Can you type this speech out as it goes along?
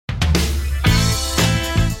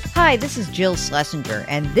Hi, this is Jill Schlesinger,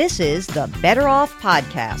 and this is the Better Off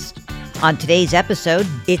Podcast. On today's episode,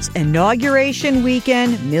 it's Inauguration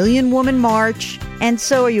Weekend, Million Woman March. And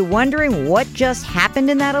so are you wondering what just happened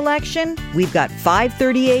in that election? We've got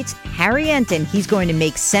 538's Harry Enten. He's going to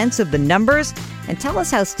make sense of the numbers and tell us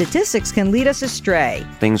how statistics can lead us astray.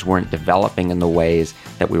 Things weren't developing in the ways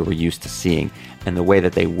that we were used to seeing. And the way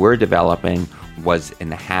that they were developing was in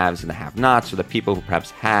the haves and the have-nots, or the people who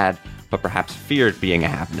perhaps had, but perhaps feared being a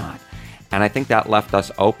have-not. And I think that left us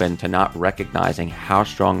open to not recognizing how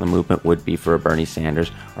strong the movement would be for a Bernie Sanders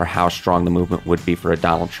or how strong the movement would be for a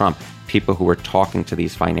Donald Trump, people who were talking to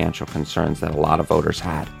these financial concerns that a lot of voters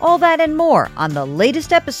had. All that and more on the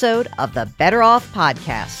latest episode of the Better Off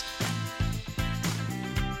Podcast.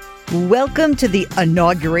 Welcome to the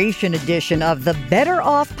inauguration edition of the Better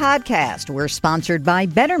Off Podcast. We're sponsored by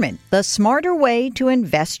Betterment, the smarter way to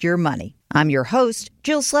invest your money. I'm your host,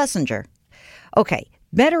 Jill Schlesinger. Okay,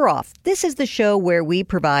 Better Off. This is the show where we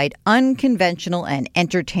provide unconventional and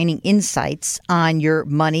entertaining insights on your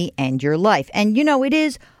money and your life. And, you know, it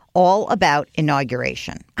is all about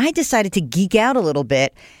inauguration. I decided to geek out a little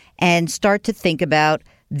bit and start to think about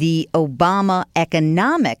the Obama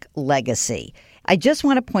economic legacy. I just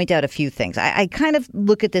want to point out a few things. I kind of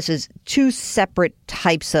look at this as two separate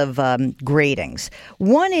types of gradings.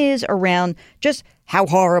 One is around just how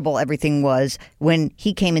horrible everything was when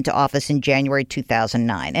he came into office in January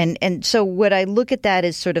 2009. And so what I look at that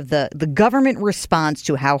is sort of the government response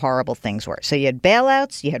to how horrible things were. So you had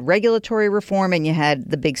bailouts, you had regulatory reform, and you had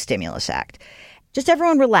the big stimulus act. Just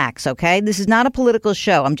everyone relax, okay? This is not a political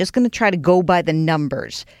show. I'm just going to try to go by the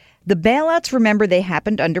numbers. The bailouts, remember, they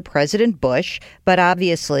happened under President Bush, but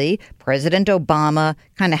obviously President Obama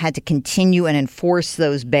kind of had to continue and enforce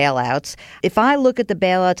those bailouts. If I look at the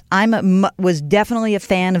bailouts, was definitely a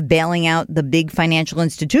fan of bailing out the big financial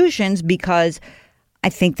institutions because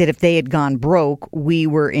I think that if they had gone broke, we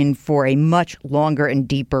were in for a much longer and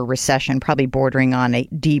deeper recession, probably bordering on a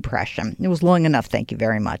depression. It was long enough, thank you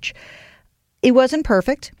very much. It wasn't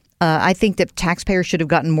perfect. I think that taxpayers should have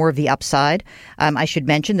gotten more of the upside. I should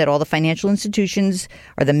mention that all the financial institutions,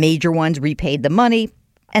 or the major ones, repaid the money.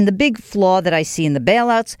 And the big flaw that I see in the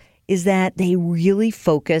bailouts is that they really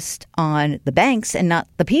focused on the banks and not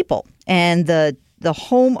the people. And the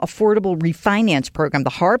Home Affordable Refinance Program,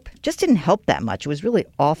 the HARP, just didn't help that much. It was really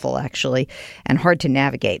awful, actually, and hard to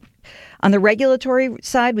navigate. On the regulatory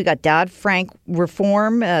side, we got Dodd-Frank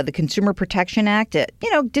reform, the Consumer Protection Act. It,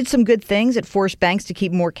 did some good things. It forced banks to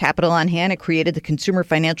keep more capital on hand. It created the Consumer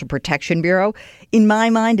Financial Protection Bureau. In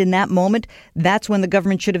my mind, in that moment, that's when the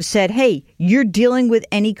government should have said, hey, you're dealing with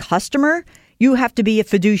any customer, you have to be a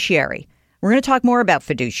fiduciary. We're going to talk more about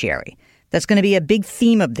fiduciary. That's going to be a big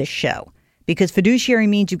theme of this show, because fiduciary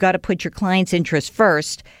means you've got to put your client's interest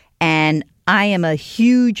first. And I am a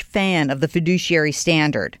huge fan of the fiduciary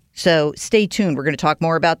standard. So stay tuned. We're going to talk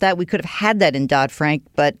more about that. We could have had that in Dodd-Frank,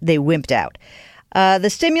 but they wimped out. The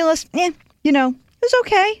stimulus, it was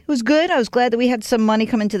okay. It was good. I was glad that we had some money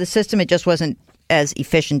come into the system. It just wasn't as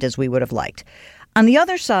efficient as we would have liked. On the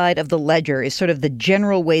other side of the ledger is sort of the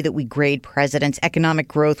general way that we grade presidents. Economic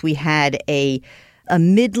growth, we had a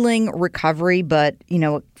middling recovery, but,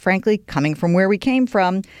 frankly, coming from where we came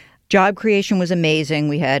from, job creation was amazing.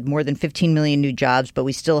 We had more than 15 million new jobs, but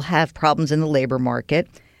we still have problems in the labor market.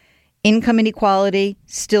 Income inequality,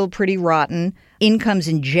 still pretty rotten. Incomes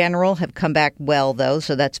in general have come back well, though,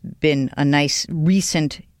 so that's been a nice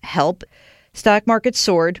recent help. Stock market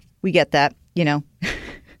soared. We get that,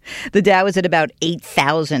 The Dow was at about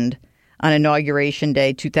 8,000 on Inauguration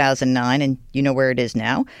Day 2009, and you know where it is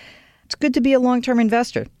now. It's good to be a long-term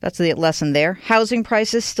investor. That's the lesson there. Housing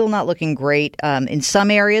prices still not looking great. In some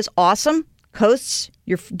areas, awesome. Coasts,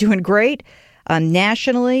 you're doing great.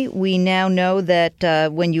 Nationally, we now know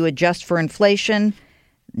that when you adjust for inflation,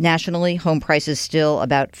 nationally, home prices still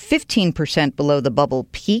about 15% below the bubble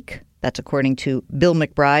peak. That's according to Bill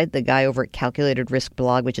McBride, the guy over at Calculated Risk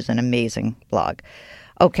blog, which is an amazing blog.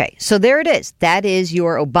 Okay, so there it is. That is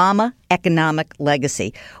your Obama economic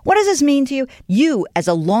legacy. What does this mean to you? You as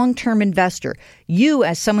a long-term investor, you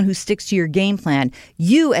as someone who sticks to your game plan,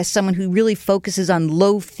 you as someone who really focuses on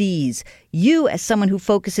low fees, you as someone who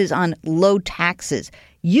focuses on low taxes.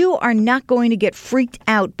 You are not going to get freaked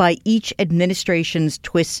out by each administration's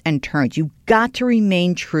twists and turns. You've got to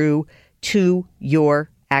remain true to your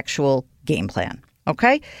actual game plan,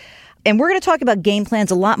 okay? And we're going to talk about game plans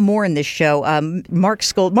a lot more in this show. Mark,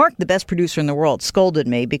 the best producer in the world, scolded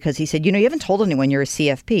me because he said, you haven't told anyone you're a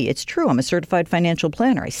CFP. It's true. I'm a certified financial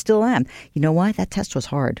planner. I still am. You know why? That test was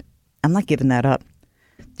hard. I'm not giving that up.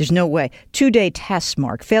 There's no way. 2-day tests,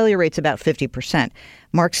 Mark. Failure rate's about 50%.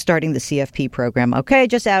 Mark's starting the CFP program. Okay,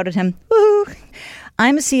 just outed him. Woohoo!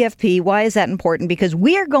 I'm a CFP. Why is that important? Because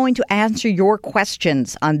we are going to answer your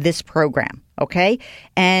questions on this program, okay?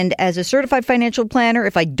 And as a certified financial planner,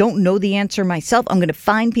 if I don't know the answer myself, I'm going to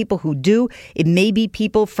find people who do. It may be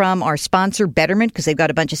people from our sponsor, Betterment, because they've got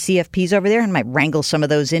a bunch of CFPs over there, and I might wrangle some of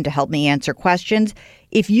those in to help me answer questions.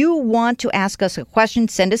 If you want to ask us a question,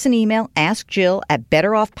 send us an email,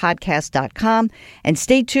 askjill@betteroffpodcast.com. And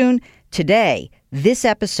stay tuned. Today, this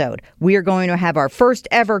episode, we are going to have our first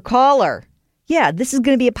ever caller. Yeah, this is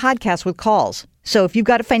going to be a podcast with calls. So if you've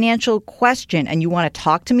got a financial question and you want to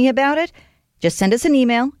talk to me about it, just send us an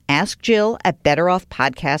email,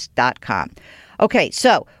 askjill@betteroffpodcast.com. Okay,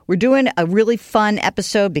 so we're doing a really fun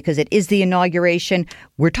episode because it is the inauguration.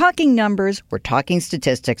 We're talking numbers, we're talking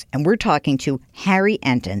statistics, and we're talking to Harry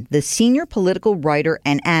Enten, the senior political writer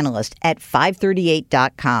and analyst at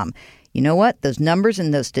 538.com. You know what? Those numbers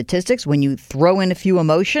and those statistics, when you throw in a few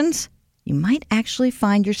emotions, you might actually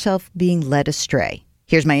find yourself being led astray.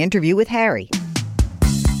 Here's my interview with Harry.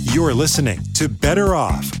 You're listening to Better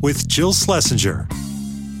Off with Jill Schlesinger.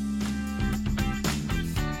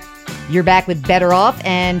 You're back with Better Off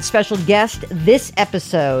and special guest this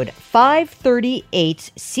episode,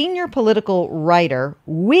 538's senior political writer,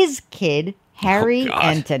 whiz kid, Harry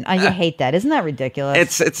Enten. Oh, you hate that. Isn't that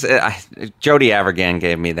ridiculous? It's Jody Avirgan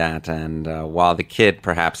gave me that, and while the kid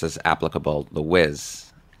perhaps is applicable, the whiz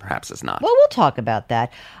perhaps is not. Well, we'll talk about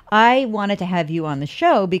that. I wanted to have you on the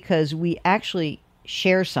show because we actually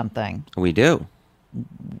share something. We do.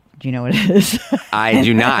 Do you know what it is? I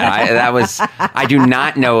do not. I do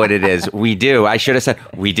not know what it is. We do. I should have said,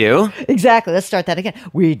 we do? Exactly. Let's start that again.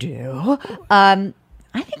 We do. I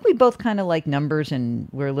think we both kind of like numbers, and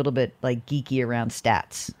we're a little bit like geeky around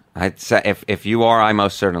stats. I'd say if you are, I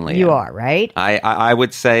most certainly am. You are, right? I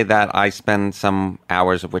would say that I spend some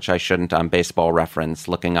hours of which I shouldn't on Baseball Reference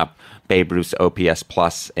looking up Babe Ruth's OPS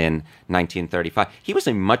plus in 1935. He was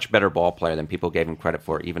a much better ball player than people gave him credit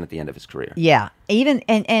for, even at the end of his career. Yeah. And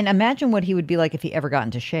imagine what he would be like if he ever got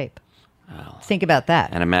into shape. Oh. Think about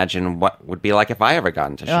that. And imagine what would be like if I ever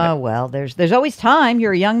got into shape. Oh, well, there's always time.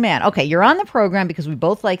 You're a young man. Okay, you're on the program because we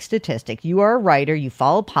both like statistics. You are a writer. You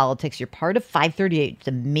follow politics. You're part of 538. It's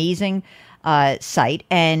an amazing site.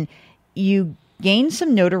 And you gained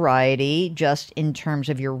some notoriety just in terms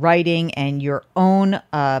of your writing and your own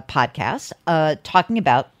podcast talking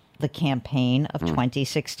about the campaign of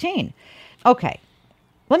 2016. Okay,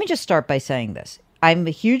 let me just start by saying this. I'm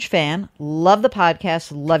a huge fan, love the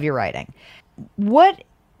podcast, love your writing. What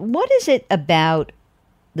is it about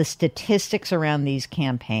the statistics around these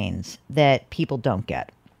campaigns that people don't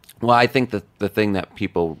get? Well, I think that the thing that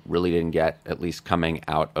people really didn't get, at least coming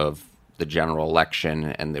out of the general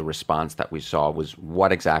election and the response that we saw, was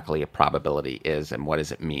what exactly a probability is and what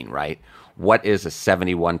does it mean, right? What is a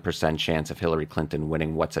 71% chance of Hillary Clinton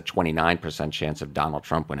winning? What's a 29% chance of Donald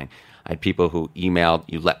Trump winning? I had people who emailed,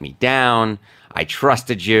 you let me down, I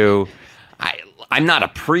trusted you. I'm not a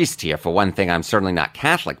priest here, for one thing. I'm certainly not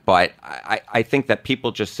Catholic, but I think that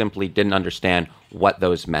people just simply didn't understand what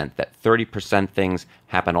those meant, that 30% things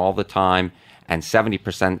happen all the time and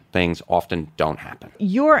 70% things often don't happen.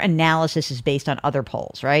 Your analysis is based on other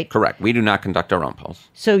polls, right? Correct. We do not conduct our own polls.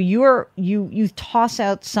 So you toss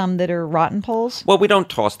out some that are rotten polls? Well, we don't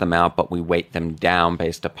toss them out, but we weight them down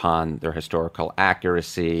based upon their historical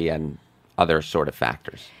accuracy and other sort of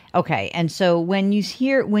factors. Okay. And so when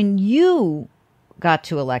you got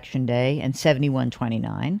to Election Day and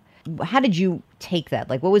 71-29, how did you take that?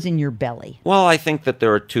 Like, what was in your belly? Well, I think that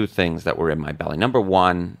there are two things that were in my belly. Number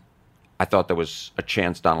one, I thought there was a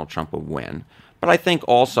chance Donald Trump would win. But I think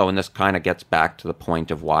also, and this kind of gets back to the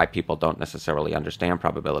point of why people don't necessarily understand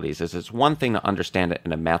probabilities, is it's one thing to understand it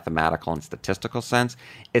in a mathematical and statistical sense.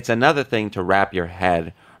 It's another thing to wrap your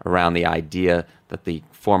head around the idea that the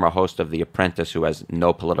former host of The Apprentice, who has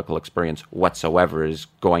no political experience whatsoever, is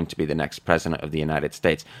going to be the next president of the United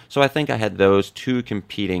States. So I think I had those two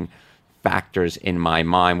competing factors in my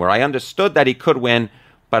mind where I understood that he could win,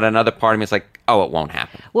 but another part of me is like, oh, it won't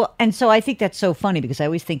happen. Well, and so I think that's so funny because I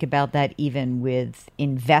always think about that even with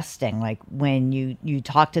investing, like when you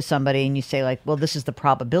talk to somebody and you say like, well, this is the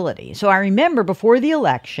probability. So I remember before the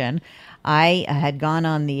election, I had gone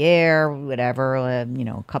on the air, whatever,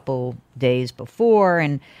 a couple days before,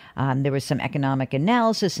 and there was some economic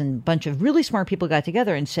analysis, and a bunch of really smart people got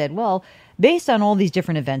together and said, well, based on all these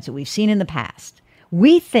different events that we've seen in the past,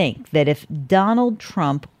 we think that if Donald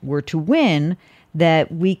Trump were to win,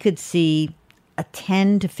 that we could see a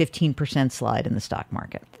 10 to 15% slide in the stock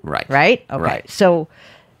market. Right. Right? Okay. Right. So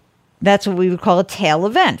That's what we would call a tail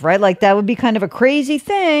event, right? Like that would be kind of a crazy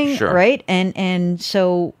thing, Sure. right? And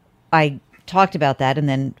so I talked about that and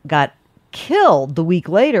then got killed the week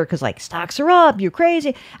later because like stocks are up, you're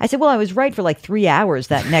crazy. I said, well, I was right for like 3 hours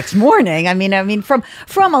that next morning. I mean, from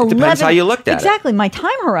 11. Depends how you looked at it. Exactly. My time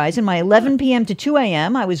horizon, my 11 p.m. to 2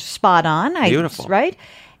 a.m., I was spot on. Beautiful. Right?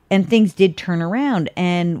 And things did turn around.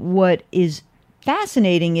 And what is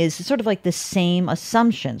fascinating is sort of like the same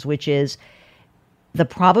assumptions, which is the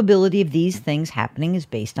probability of these things happening is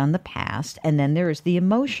based on the past, and then there is the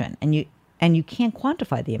emotion, and you can't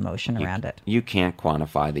quantify the emotion around it. You can't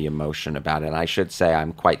quantify the emotion about it. And I should say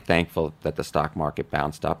I'm quite thankful that the stock market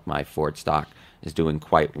bounced up. My Ford stock is doing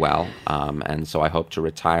quite well, and so I hope to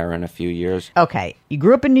retire in a few years. Okay, you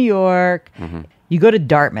grew up in New York. Mm-hmm. You go to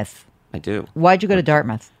Dartmouth. I do. Why'd you go to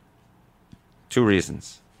Dartmouth? 2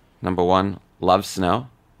 reasons. Number one, love snow.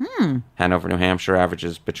 Hanover, New Hampshire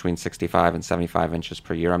averages between 65 and 75 inches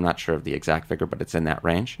per year. I'm not sure of the exact figure, but it's in that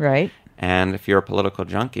range. Right. And if you're a political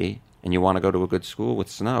junkie and you want to go to a good school with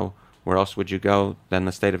snow, where else would you go than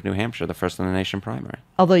the state of New Hampshire, the first in the nation primary?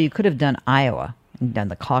 Although you could have done Iowa and done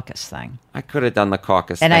the caucus thing. I could have done the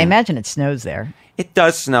caucus And thing. I imagine it snows there. It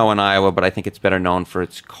does snow in Iowa, but I think it's better known for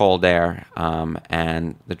its cold air.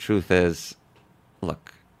 And the truth is,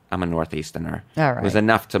 look, I'm a Northeasterner. All right. It was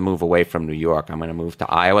enough to move away from New York. I'm going to move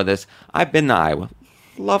to Iowa. I've been to Iowa.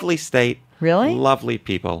 Lovely state. Really? Lovely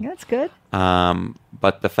people. That's good.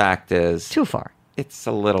 But the fact is, Too far. it's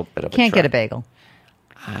a little bit of Can't a get a trek. bagel.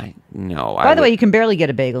 No. By the way, you can barely get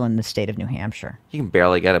a bagel in the state of New Hampshire. you can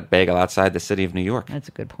barely get a bagel outside the city of New York. That's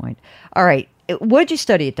a good point. All right. What did you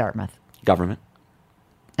study at Dartmouth? Government.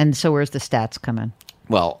 And so where's the stats come in?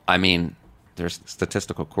 Well, I mean, there's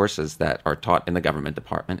statistical courses that are taught in the government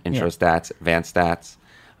department, intro stats, advanced stats.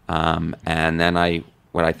 And then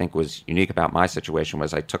what I think was unique about my situation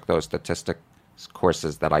was I took those statistics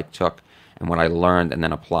courses that I took and what I learned and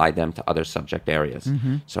then applied them to other subject areas.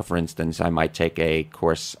 So, for instance, I might take a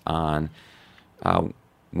course on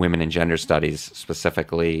women and gender studies,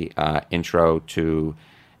 specifically intro to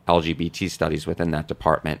LGBT studies within that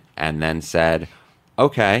department, and then said,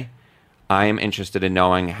 okay, I am interested in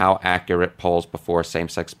knowing how accurate polls before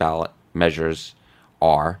same-sex ballot measures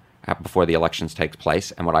are before the elections takes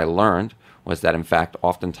place. And what I learned was that, in fact,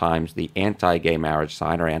 oftentimes the anti-gay marriage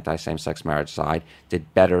side or anti-same-sex marriage side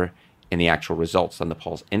did better in the actual results than the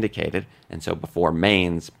polls indicated. And so before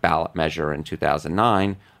Maine's ballot measure in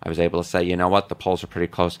 2009, I was able to say, you know what, the polls are pretty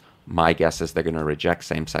close. My guess is they're going to reject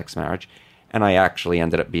same-sex marriage. And I actually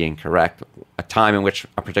ended up being correct, a time in which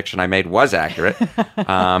a prediction I made was accurate.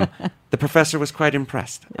 The professor was quite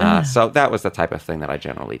impressed. So that was the type of thing that I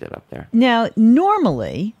generally did up there. Now,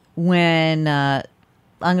 normally when I'm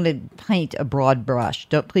going to paint a broad brush,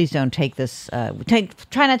 please don't take this,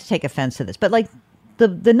 try not to take offense to this, but like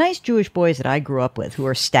the nice Jewish boys that I grew up with who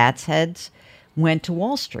are stats heads went to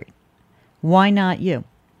Wall Street. Why not you?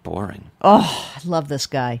 Boring. Oh, I love this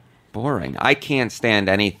guy. Boring. I can't stand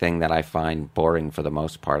anything that I find boring for the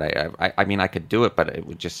most part. I mean, I could do it, but it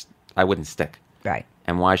would I wouldn't stick. Right.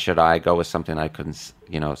 And why should I go with something I couldn't,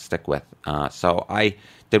 stick with? So I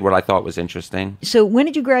did what I thought was interesting. So when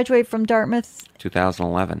did you graduate from Dartmouth?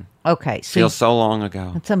 2011. Okay. So Feels so long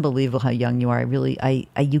ago. it's unbelievable how young you are.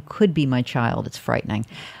 You could be my child. It's frightening.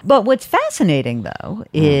 But what's fascinating, though,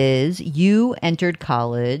 is you entered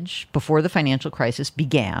college before the financial crisis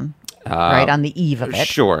began, right on the eve of it.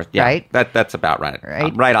 Sure. Yeah. Right. That's about right.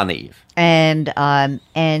 Right. Right on the eve. And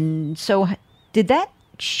so did that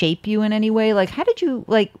shape you in any way? Like, how did you,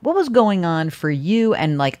 like, what was going on for you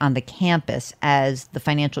and, like, on the campus as the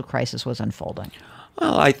financial crisis was unfolding?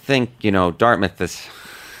 Well, I think, Dartmouth is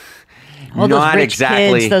All not those rich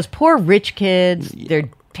exactly... kids, those poor rich kids, their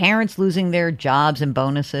parents losing their jobs and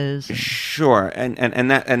bonuses. Sure,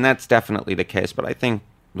 and that's definitely the case. But I think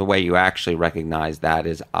the way you actually recognize that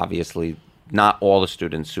is obviously not all the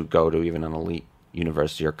students who go to even an elite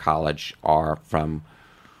university or college are from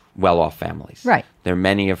well-off families. Right. There are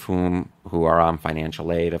many of whom who are on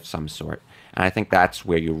financial aid of some sort. And I think that's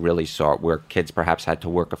where you really saw it, where kids perhaps had to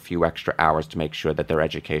work a few extra hours to make sure that their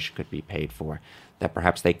education could be paid for, that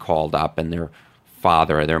perhaps they called up and their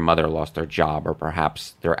father or their mother lost their job, or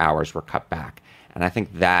perhaps their hours were cut back. And I think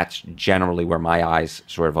that's generally where my eyes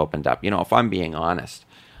sort of opened up. If I'm being honest,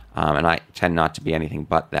 and I tend not to be anything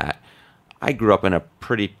but that, I grew up in a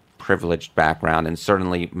pretty privileged background, and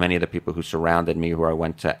certainly many of the people who surrounded me, who I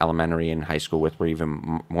went to elementary and high school with, were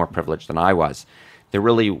even more privileged than I was. There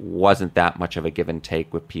really wasn't that much of a give and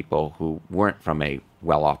take with people who weren't from a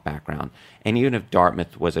well-off background. And even if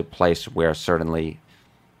Dartmouth was a place where certainly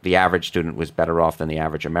the average student was better off than the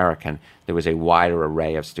average American. There was a wider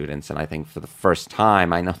array of students. And I think for the first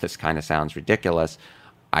time, I know this kind of sounds ridiculous,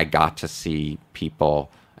 I got to see people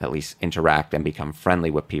at least interact and become friendly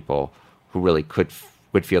with people who really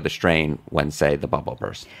would feel the strain when, say, the bubble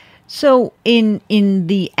burst. So in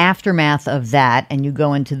the aftermath of that, and you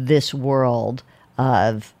go into this world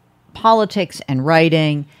of politics and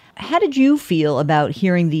writing, how did you feel about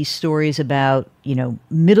hearing these stories about,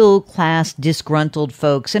 middle-class disgruntled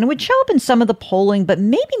folks? And it would show up in some of the polling, but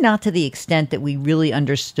maybe not to the extent that we really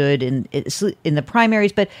understood in the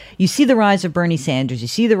primaries. But you see the rise of Bernie Sanders, you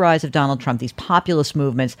see the rise of Donald Trump, these populist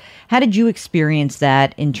movements. How did you experience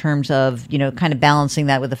that in terms of, kind of balancing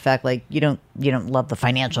that with the fact, like, you don't love the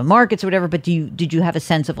financial markets or whatever, but did you have a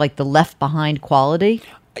sense of, like, the left behind quality?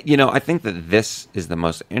 I think that this is the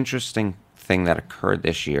most interesting thing that occurred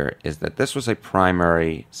this year, is that this was a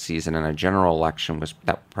primary season and a general election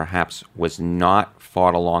that perhaps was not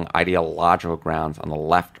fought along ideological grounds on the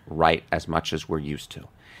left, right, as much as we're used to.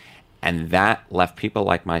 And that left people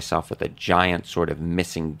like myself with a giant sort of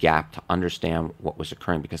missing gap to understand what was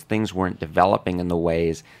occurring, because things weren't developing in the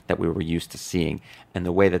ways that we were used to seeing. And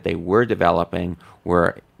the way that they were developing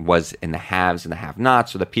was in the haves and the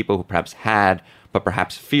have-nots, or the people who perhaps had, but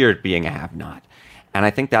perhaps feared being a have-not. And I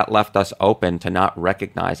think that left us open to not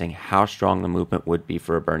recognizing how strong the movement would be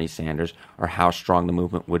for a Bernie Sanders, or how strong the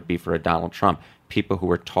movement would be for a Donald Trump, people who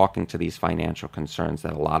were talking to these financial concerns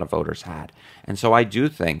that a lot of voters had. And so I do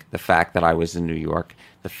think the fact that I was in New York,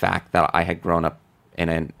 the fact that I had grown up in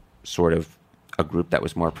a sort of a group that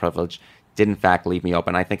was more privileged, did in fact leave me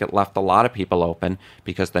open. I think it left a lot of people open,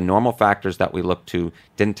 because the normal factors that we looked to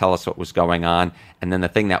didn't tell us what was going on. And then the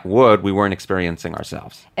thing that we weren't experiencing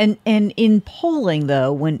ourselves. And in polling,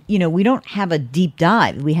 though, when, we don't have a deep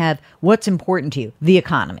dive, we have what's important to you, the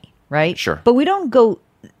economy, right? Sure. But we don't go,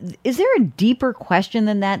 is there a deeper question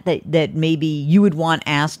than that maybe you would want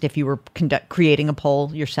asked if you were creating a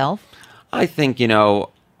poll yourself? I think,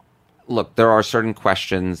 look, there are certain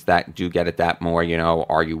questions that do get at that more.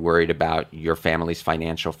 Are you worried about your family's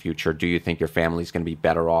financial future? Do you think your family's going to be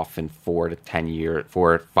better off in 4 to 10 years,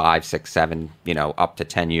 4, 5, 6, 7, up to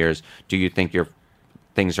 10 years? Do you think your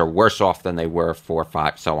things are worse off than they were 4,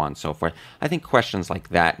 5, so on and so forth? I think questions like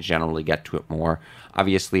that generally get to it more.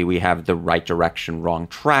 Obviously, we have the right direction, wrong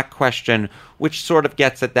track question, which sort of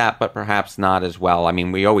gets at that, but perhaps not as well. I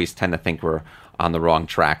mean, we always tend to think we're on the wrong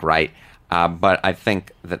track, right? But I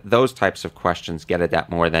think that those types of questions get at that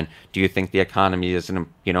more than, do you think the economy is an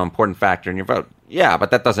important factor in your vote? Yeah,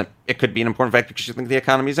 but it could be an important factor because you think the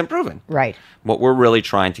economy is improving. Right. What we're really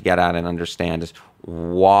trying to get at and understand is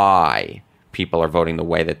why people are voting the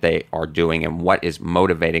way that they are doing and what is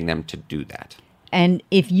motivating them to do that. And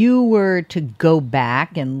if you were to go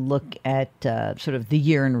back and look at sort of the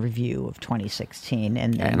year in review of 2016,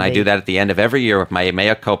 and I do that at the end of every year with my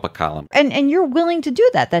mea culpa column, and you're willing to do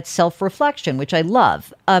that. That's self-reflection, which I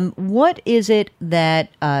love. What is it that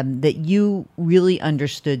you really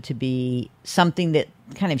understood to be something that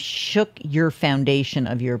kind of shook your foundation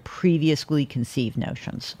of your previously conceived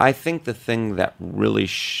notions? I think the thing that really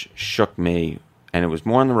shook me, and it was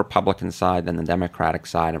more on the Republican side than the Democratic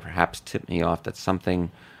side, and perhaps tipped me off that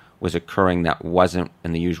something was occurring that wasn't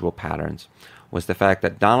in the usual patterns, was the fact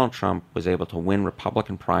that Donald Trump was able to win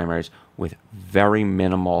Republican primaries with very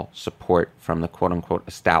minimal support from the quote-unquote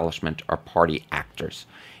establishment or party actors.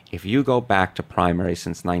 If you go back to primaries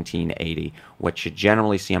since 1980, what you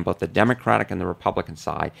generally see on both the Democratic and the Republican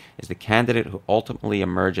side is the candidate who ultimately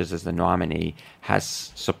emerges as the nominee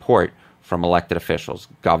has support from elected officials,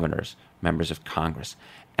 governors, members of Congress.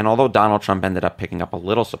 And although Donald Trump ended up picking up a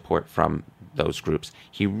little support from those groups,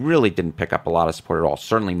 he really didn't pick up a lot of support at all,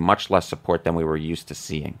 certainly much less support than we were used to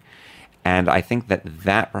seeing. And I think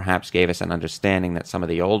that perhaps gave us an understanding that some of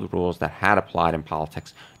the old rules that had applied in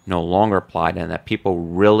politics no longer applied, and that people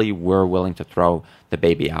really were willing to throw the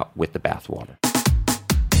baby out with the bathwater.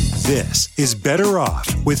 This is Better Off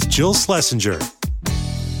with Jill Schlesinger.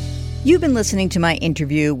 You've been listening to my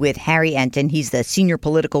interview with Harry Enten. He's the senior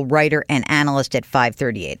political writer and analyst at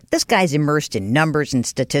 538. This guy's immersed in numbers and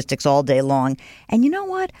statistics all day long. And you know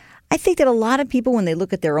what? I think that a lot of people, when they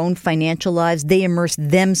look at their own financial lives, they immerse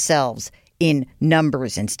themselves in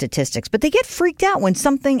numbers and statistics. But they get freaked out when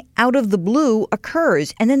something out of the blue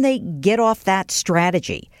occurs, and then they get off that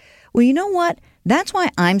strategy. Well, you know what? That's why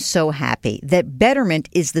I'm so happy that Betterment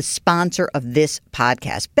is the sponsor of this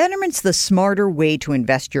podcast. Betterment's the smarter way to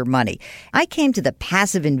invest your money. I came to the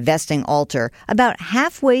passive investing altar about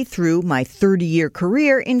halfway through my 30-year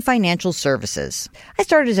career in financial services. I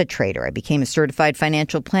started as a trader. I became a certified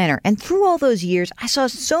financial planner. And through all those years, I saw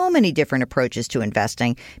so many different approaches to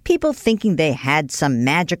investing, people thinking they had some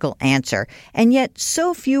magical answer. And yet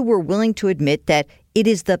so few were willing to admit that it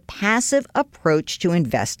is the passive approach to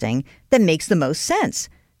investing that makes the most sense.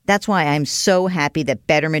 That's why I'm so happy that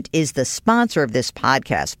Betterment is the sponsor of this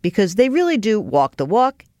podcast, because they really do walk the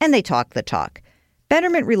walk and they talk the talk.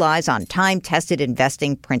 Betterment relies on time-tested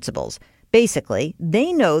investing principles. Basically,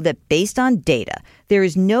 they know that based on data, there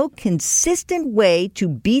is no consistent way to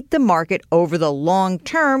beat the market over the long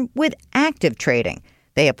term with active trading.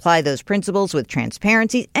 They apply those principles with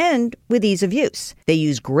transparency and with ease of use. They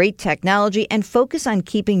use great technology and focus on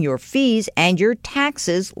keeping your fees and your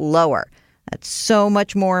taxes lower. That's so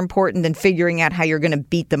much more important than figuring out how you're going to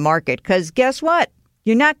beat the market, because guess what?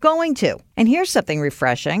 You're not going to. And here's something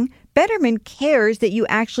refreshing. Betterment cares that you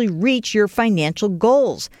actually reach your financial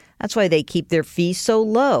goals. That's why they keep their fees so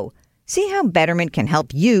low. See how Betterment can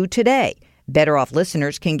help you today. Better Off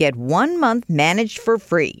listeners can get 1 month managed for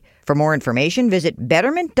free. For more information, visit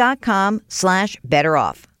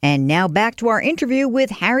betterment.com/betteroff. And now back to our interview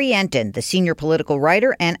with Harry Enten, the senior political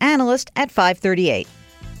writer and analyst at 538.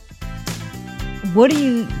 What do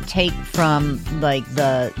you take from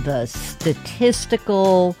the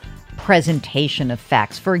statistical presentation of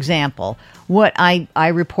facts? For example, what I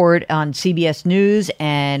report on CBS News,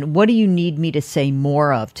 and what do you need me to say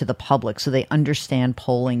more of to the public so they understand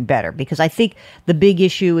polling better? Because I think the big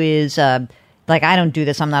issue is, I don't do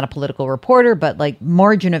this, I'm not a political reporter, but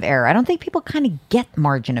margin of error. I don't think people kind of get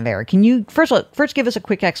margin of error. Can you first give us a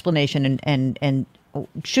quick explanation, and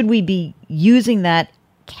should we be using that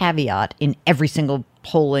caveat in every single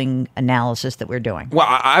polling analysis that we're doing? Well,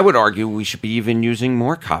 I would argue we should be even using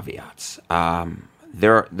more caveats.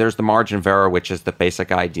 There's the margin of error, which is the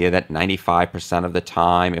basic idea that 95% of the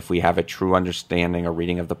time, if we have a true understanding or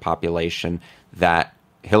reading of the population, that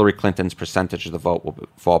Hillary Clinton's percentage of the vote will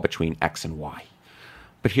fall between X and Y.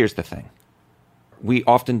 But here's the thing. We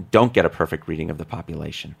often don't get a perfect reading of the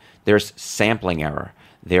population. There's sampling error.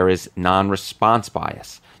 There is non-response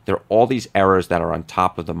bias. There are all these errors that are on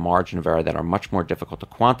top of the margin of error that are much more difficult to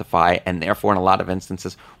quantify, and therefore in a lot of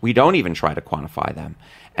instances, we don't even try to quantify them.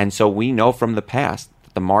 And so we know from the past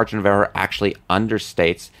that the margin of error actually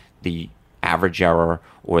understates the average error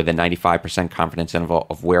or the 95% confidence interval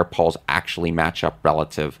of where polls actually match up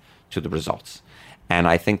relative to the results. And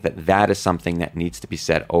I think that that is something that needs to be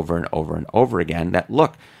said over and over and over again, that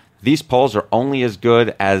look, these polls are only as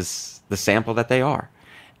good as the sample that they are.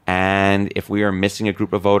 And if we are missing a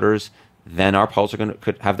group of voters, then our polls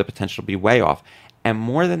could have the potential to be way off. And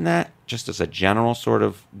more than that, just as a general sort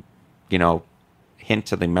of, hint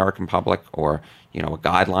to the American public, or, a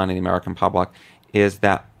guideline to the American public, is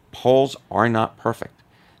that polls are not perfect.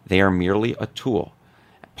 They are merely a tool.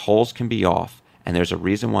 Polls can be off, and there's a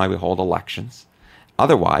reason why we hold elections.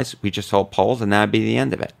 Otherwise, we just hold polls, and that would be the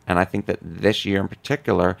end of it. And I think that this year in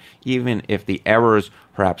particular, even if the errors,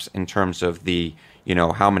 perhaps in terms of the,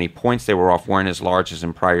 how many points they were off, weren't as large as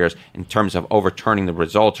in prior years, in terms of overturning the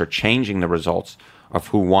results or changing the results of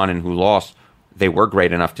who won and who lost, they were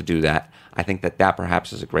great enough to do that. I think that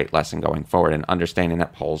perhaps is a great lesson going forward in understanding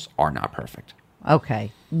that polls are not perfect.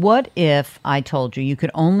 Okay. What if I told you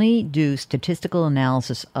could only do statistical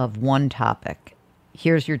analysis of one topic?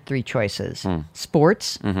 Here's your three choices.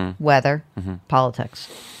 Sports, weather, politics.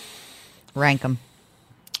 Rank them.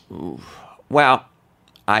 Well,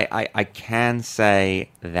 I can say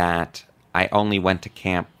that I only went to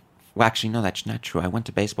camp. Well, actually, no, that's not true. I went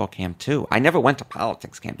to baseball camp, too. I never went to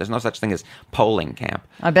politics camp. There's no such thing as polling camp.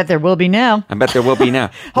 I bet there will be now.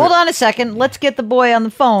 Hold on a second. Let's get the boy on the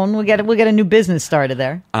phone. We'll get a new business started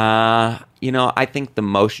there. I think the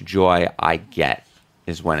most joy I get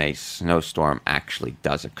is when a snowstorm actually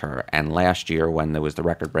does occur. And last year, when there was the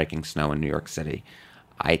record-breaking snow in New York City,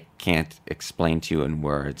 I can't explain to you in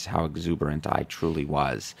words how exuberant I truly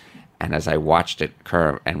was. And as I watched it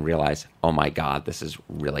occur and realized, oh my God, this is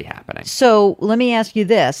really happening. So let me ask you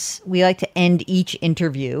this. We like to end each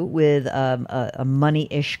interview with a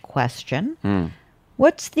money-ish question.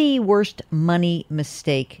 What's the worst money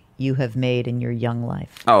mistake you have made in your young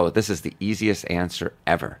life? Oh, this is the easiest answer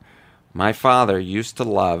ever. My father used to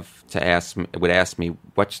love to ask me,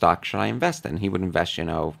 what stock should I invest in? He would invest,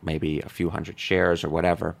 maybe a few hundred shares or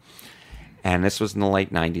whatever. And this was in the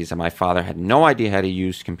late 90s, and my father had no idea how to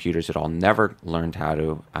use computers at all, never learned how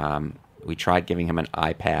to. We tried giving him an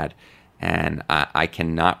iPad, And I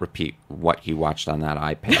cannot repeat what he watched on that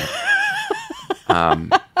iPad.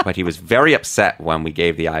 But he was very upset when we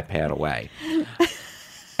gave the iPad away.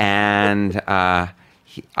 And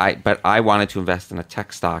but I wanted to invest in a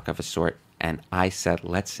tech stock of a sort, and I said,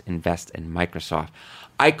 let's invest in Microsoft.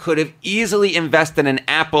 I could have easily invested in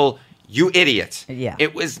Apple, you idiot. Yeah.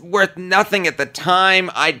 It was worth nothing at the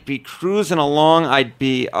time. I'd be cruising along. I'd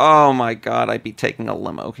be taking a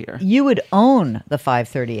limo here. You would own the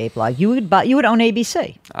 538 blog. You would own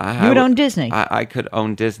ABC. You would own Disney. I could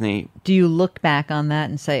own Disney. Do you look back on that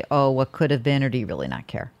and say, oh, what could have been, or do you really not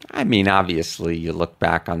care? I mean, obviously, you look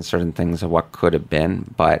back on certain things of what could have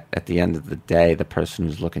been, but at the end of the day, the person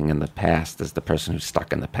who's looking in the past is the person who's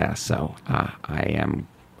stuck in the past. So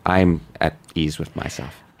I'm at ease with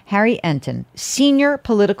myself. Harry Enten, senior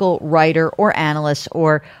political writer or analyst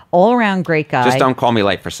or all-around great guy. Just don't call me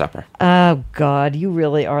late for supper. Oh, God, you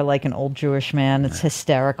really are like an old Jewish man. It's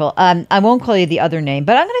hysterical. I won't call you the other name,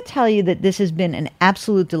 but I'm going to tell you that this has been an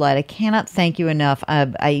absolute delight. I cannot thank you enough.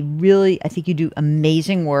 I think you do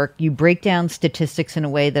amazing work. You break down statistics in a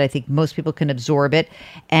way that I think most people can absorb it,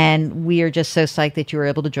 and we are just so psyched that you were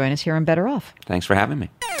able to join us here on Better Off. Thanks for having me.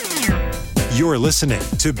 You're listening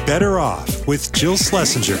to Better Off with Jill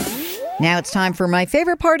Schlesinger. Now it's time for my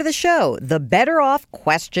favorite part of the show, the Better Off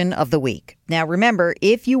question of the week. Now remember,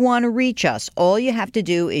 if you want to reach us, all you have to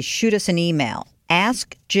do is shoot us an email.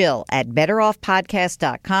 Ask Jill at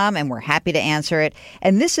betteroffpodcast.com, and we're happy to answer it.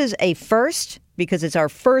 And this is a first because it's our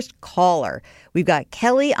first caller. We've got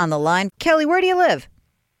Kelly on the line. Kelly, where do you live?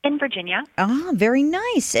 In Virginia. Ah, very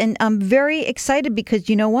nice. And I'm very excited because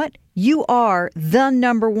you know what? You are the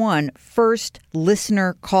number one first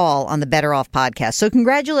listener call on the Better Off podcast. So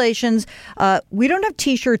congratulations. We don't have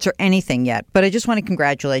T-shirts or anything yet, but I just want to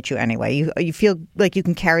congratulate you anyway. You feel like you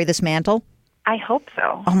can carry this mantle? I hope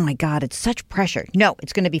so. Oh, my God. It's such pressure. No,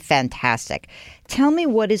 it's going to be fantastic. Tell me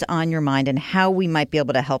what is on your mind and how we might be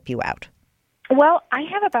able to help you out. Well, I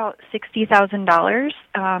have about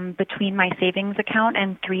 $60,000 between my savings account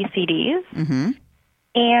and 3 CDs. Mm-hmm.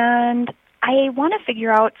 And I want to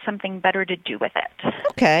figure out something better to do with it.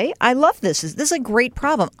 Okay. I love this. This is a great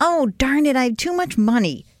problem. Oh, darn it. I have too much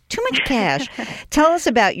money, too much cash. Tell us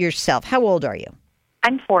about yourself. How old are you?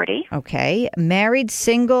 I'm 40. Okay. Married,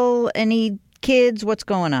 single, any kids? What's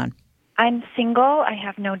going on? I'm single. I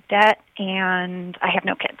have no debt, and I have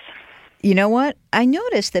no kids. You know what? I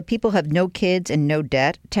noticed that people who have no kids and no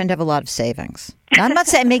debt tend to have a lot of savings. Now, I'm not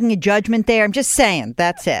saying making a judgment there. I'm just saying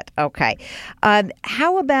that's it. Okay.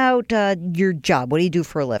 How about your job? What do you do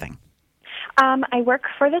for a living? I work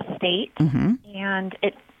for the state, Mm-hmm. and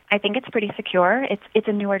I think it's pretty secure. It's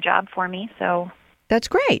a newer job for me, so. That's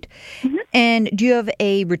great. Mm-hmm. And do you have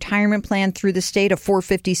a retirement plan through the state, a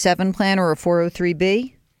 457 plan or a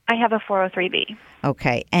 403B? I have a 403B.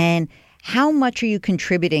 Okay. And how much are you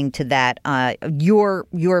contributing to that, your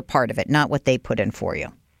part of it, not what they put in for you?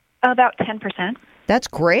 About 10%. That's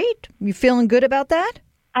great. You feeling good about that?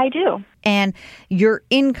 I do. And your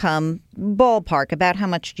income, ballpark, about how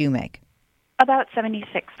much do you make? About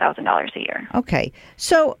 $76,000 a year. Okay.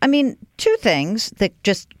 So, I mean, two things that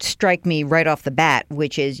just strike me right off the bat,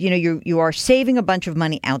 which is, you are saving a bunch of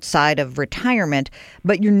money outside of retirement,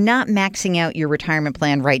 but you're not maxing out your retirement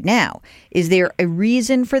plan right now. Is there a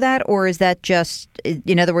reason for that? Or is that just,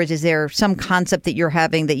 in other words, is there some concept that you're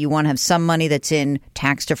having that you want to have some money that's in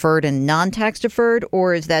tax deferred and non-tax deferred?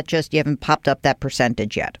 Or is that just you haven't popped up that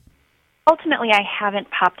percentage yet? Ultimately, I haven't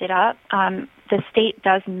popped it up. The state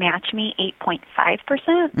does match me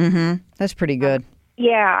 8.5%. Mm-hmm. That's pretty good.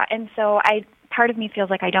 Yeah, and so part of me feels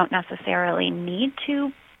like I don't necessarily need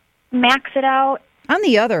to max it out. On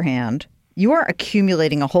the other hand, you are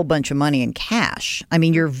accumulating a whole bunch of money in cash. I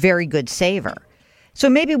mean, you're a very good saver. So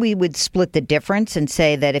maybe we would split the difference and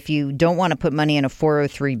say that if you don't want to put money in a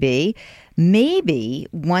 403B, maybe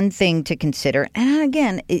one thing to consider, and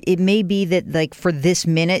again, it may be that like for this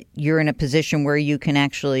minute, you're in a position where you can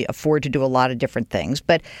actually afford to do a lot of different things.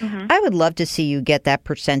 But I would love to see you get that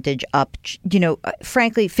percentage up.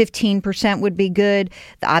 Frankly, 15% would be good.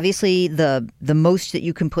 Obviously, the most that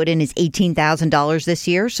you can put in is $18,000 this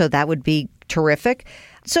year. So that would be terrific.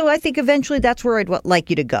 So I think eventually that's where I'd like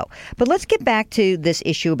you to go. But let's get back to this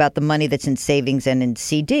issue about the money that's in savings and in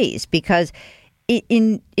CDs, because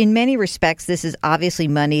in many respects, this is obviously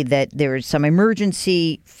money that there is some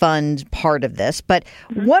emergency fund part of this. But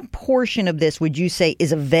what portion of this would you say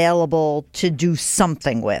is available to do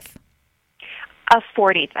something with?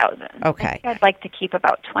 $40,000. Okay. I'd like to keep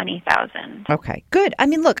about $20,000. Okay, good. I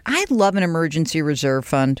mean, look, I love an emergency reserve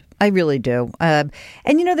fund. I really do. And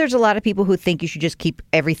there's a lot of people who think you should just keep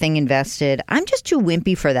everything invested. I'm just too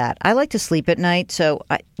wimpy for that. I like to sleep at night, so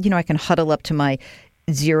I can huddle up to my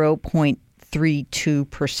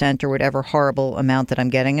 0.32% or whatever horrible amount that I'm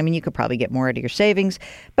getting. I mean, you could probably get more out of your savings,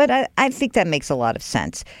 but I think that makes a lot of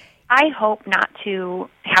sense. I hope not to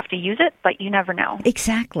have to use it, but you never know.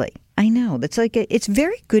 Exactly. I know. That's it's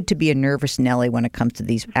very good to be a nervous Nelly when it comes to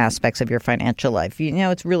these aspects of your financial life.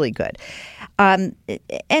 It's really good. And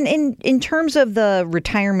in terms of the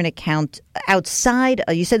retirement account outside,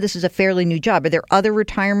 you said this is a fairly new job. Are there other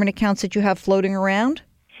retirement accounts that you have floating around?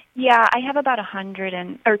 Yeah, I have about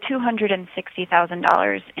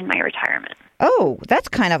 $260,000 in my retirement. Oh, that's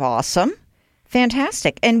kind of awesome.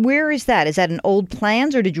 Fantastic. And where is that? Is that an old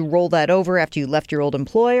plans, or did you roll that over after you left your old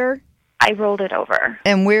employer? I rolled it over.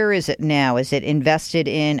 And where is it now? Is it invested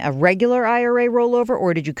in a regular IRA rollover,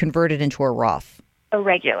 or did you convert it into a Roth? A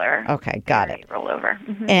regular. Okay, got it. Rollover.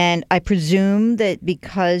 Mm-hmm. And I presume that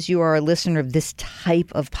because you are a listener of this type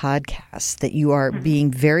of podcast, that you are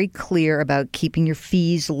being very clear about keeping your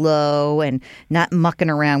fees low and not mucking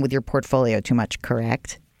around with your portfolio too much,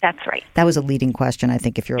 correct? That's right. That was a leading question, I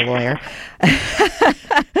think, if you're a lawyer.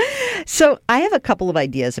 So I have a couple of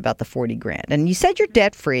ideas about the $40,000. And you said you're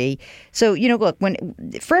debt free. So, look,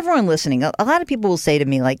 for everyone listening, a lot of people will say to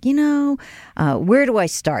me, like, where do I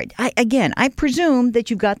start? I presume that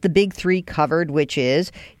you've got the big three covered, which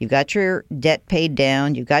is you've got your debt paid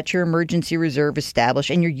down, you've got your emergency reserve established,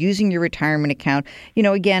 and you're using your retirement account.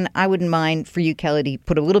 Again, I wouldn't mind for you, Kelly, to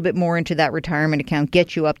put a little bit more into that retirement account,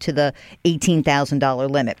 get you up to the $18,000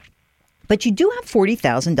 limit. But you do have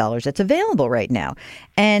 $40,000 that's available right now.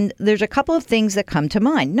 And there's a couple of things that come to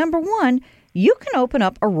mind. Number one, you can open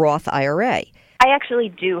up a Roth IRA. I actually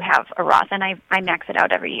do have a Roth, and I max it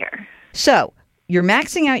out every year. So you're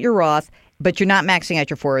maxing out your Roth, but you're not maxing out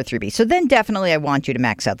your 403B. So then definitely I want you to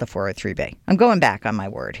max out the 403B. I'm going back on my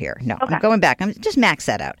word here. No, okay. I'm going back. I'm just max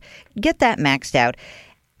that out. Get that maxed out.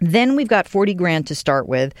 Then we've got $40,000 to start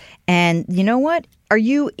with. And you know what? Are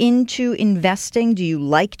you into investing? Do you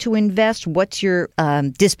like to invest? What's your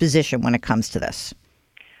disposition when it comes to this?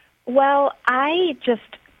 Well, I just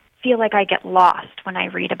feel like I get lost when I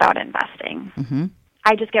read about investing. Mm-hmm.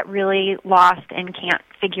 I just get really lost and can't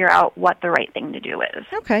figure out what the right thing to do is.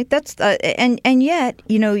 Okay, that's and yet,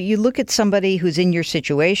 you look at somebody who's in your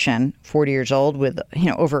situation, 40 years old with,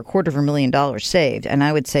 over $250,000 saved, and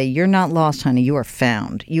I would say you're not lost, honey. You are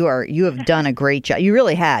found. You have done a great job. You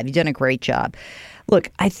really have. You've done a great job.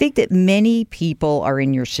 Look, I think that many people are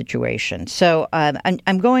in your situation. So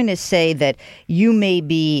I'm going to say that you may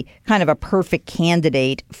be kind of a perfect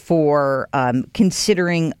candidate for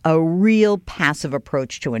considering a real passive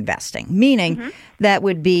approach to investing, meaning that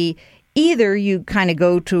would be either you kind of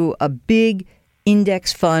go to a big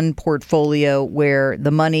index fund portfolio where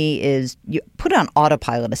the money is you put it on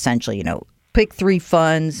autopilot, essentially, pick 3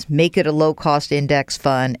 funds, make it a low-cost index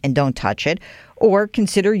fund, and don't touch it. Or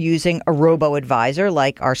consider using a robo-advisor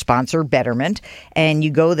like our sponsor, Betterment, and you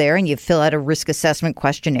go there and you fill out a risk assessment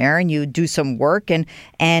questionnaire and you do some work. And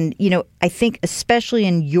I think especially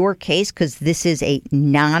in your case, because this is a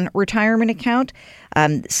non-retirement account,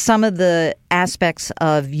 some of the aspects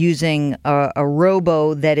of using a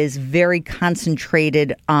robo that is very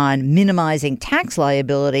concentrated on minimizing tax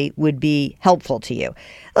liability would be helpful to you.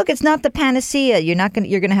 Look, it's not the panacea. You're going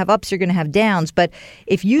to have ups, you're going to have downs. But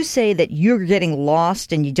if you say that you're getting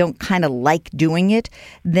lost and you don't kind of like doing it,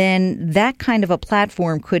 then that kind of a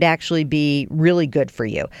platform could actually be really good for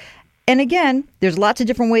you. And again, there's lots of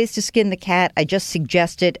different ways to skin the cat. I just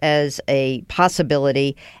suggest it as a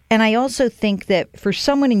possibility. And I also think that for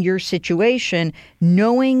someone in your situation,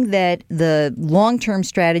 knowing that the long-term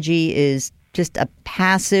strategy is just a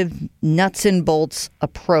passive nuts and bolts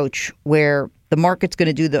approach where the market's going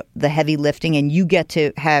to do the heavy lifting and you get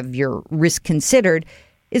to have your risk considered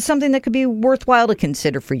is something that could be worthwhile to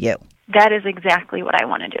consider for you. That is exactly what I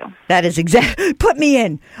want to do. That is exactly. Put me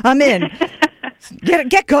in. I'm in.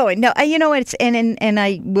 Get going. No, it's and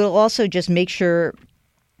I will also just make sure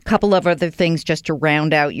a couple of other things just to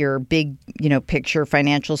round out your big, picture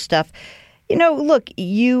financial stuff. Look,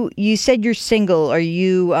 you said you're single. Are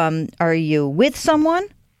you with someone?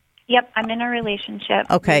 Yep, I'm in a relationship.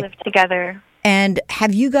 Okay. We live together. And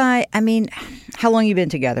have you guys, how long have you been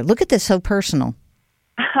together? Look at this, so personal.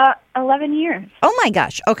 11 years. Oh my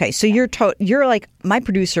gosh. Okay, so you're like, my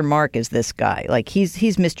producer Mark is this guy. Like he's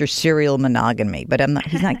Mr. Serial Monogamy, but I'm not.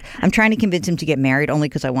 He's not. I'm trying to convince him to get married only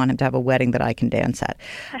because I want him to have a wedding that I can dance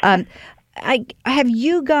at. Have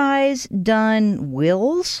you guys done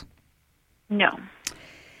wills? No.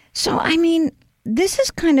 So, I mean, this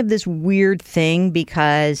is kind of this weird thing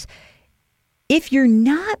because if you're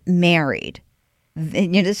not married,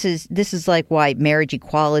 this is like why marriage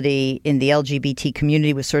equality in the LGBT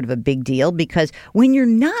community was sort of a big deal, because when you're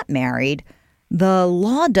not married, the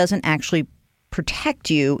law doesn't actually protect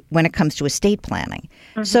you when it comes to estate planning.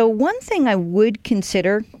 Mm-hmm. So one thing I would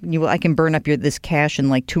consider, I can burn up this cash in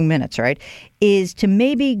like 2 minutes, right, is to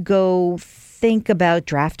maybe go think about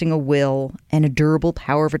drafting a will and a durable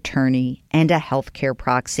power of attorney and a healthcare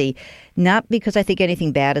proxy. Not because I think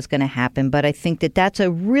anything bad is going to happen, but I think that that's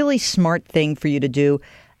a really smart thing for you to do,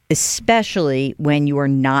 especially when you are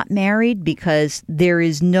not married, because there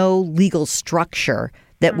is no legal structure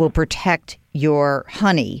that will protect your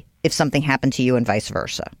honey if something happened to you and vice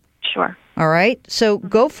versa. Sure. All right. So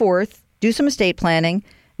go forth, do some estate planning,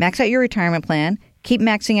 max out your retirement plan, keep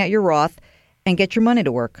maxing out your Roth, and get your money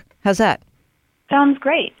to work. How's that? Sounds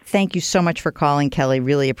great. Thank you so much for calling, Kelly.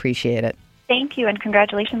 Really appreciate it. Thank you, and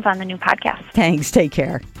congratulations on the new podcast. Thanks. Take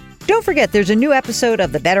care. Don't forget, there's a new episode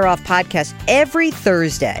of the Better Off podcast every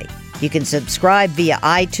Thursday. You can subscribe via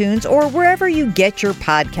iTunes or wherever you get your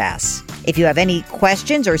podcasts. If you have any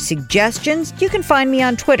questions or suggestions, you can find me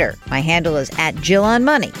on Twitter. My handle is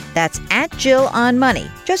 @JillOnMoney. That's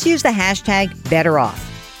 @JillOnMoney. Just use the hashtag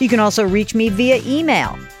BetterOff. You can also reach me via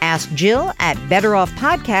email.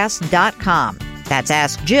 AskJill@BetterOffPodcast.com. That's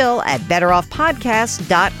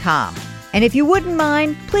AskJill@BetterOffPodcast.com. And if you wouldn't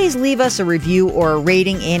mind, please leave us a review or a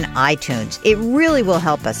rating in iTunes. It really will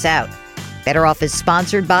help us out. Better Off is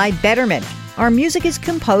sponsored by Betterment. Our music is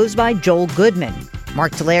composed by Joel Goodman.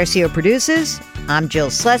 Mark Talercio produces. I'm Jill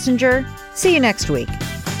Schlesinger. See you next week.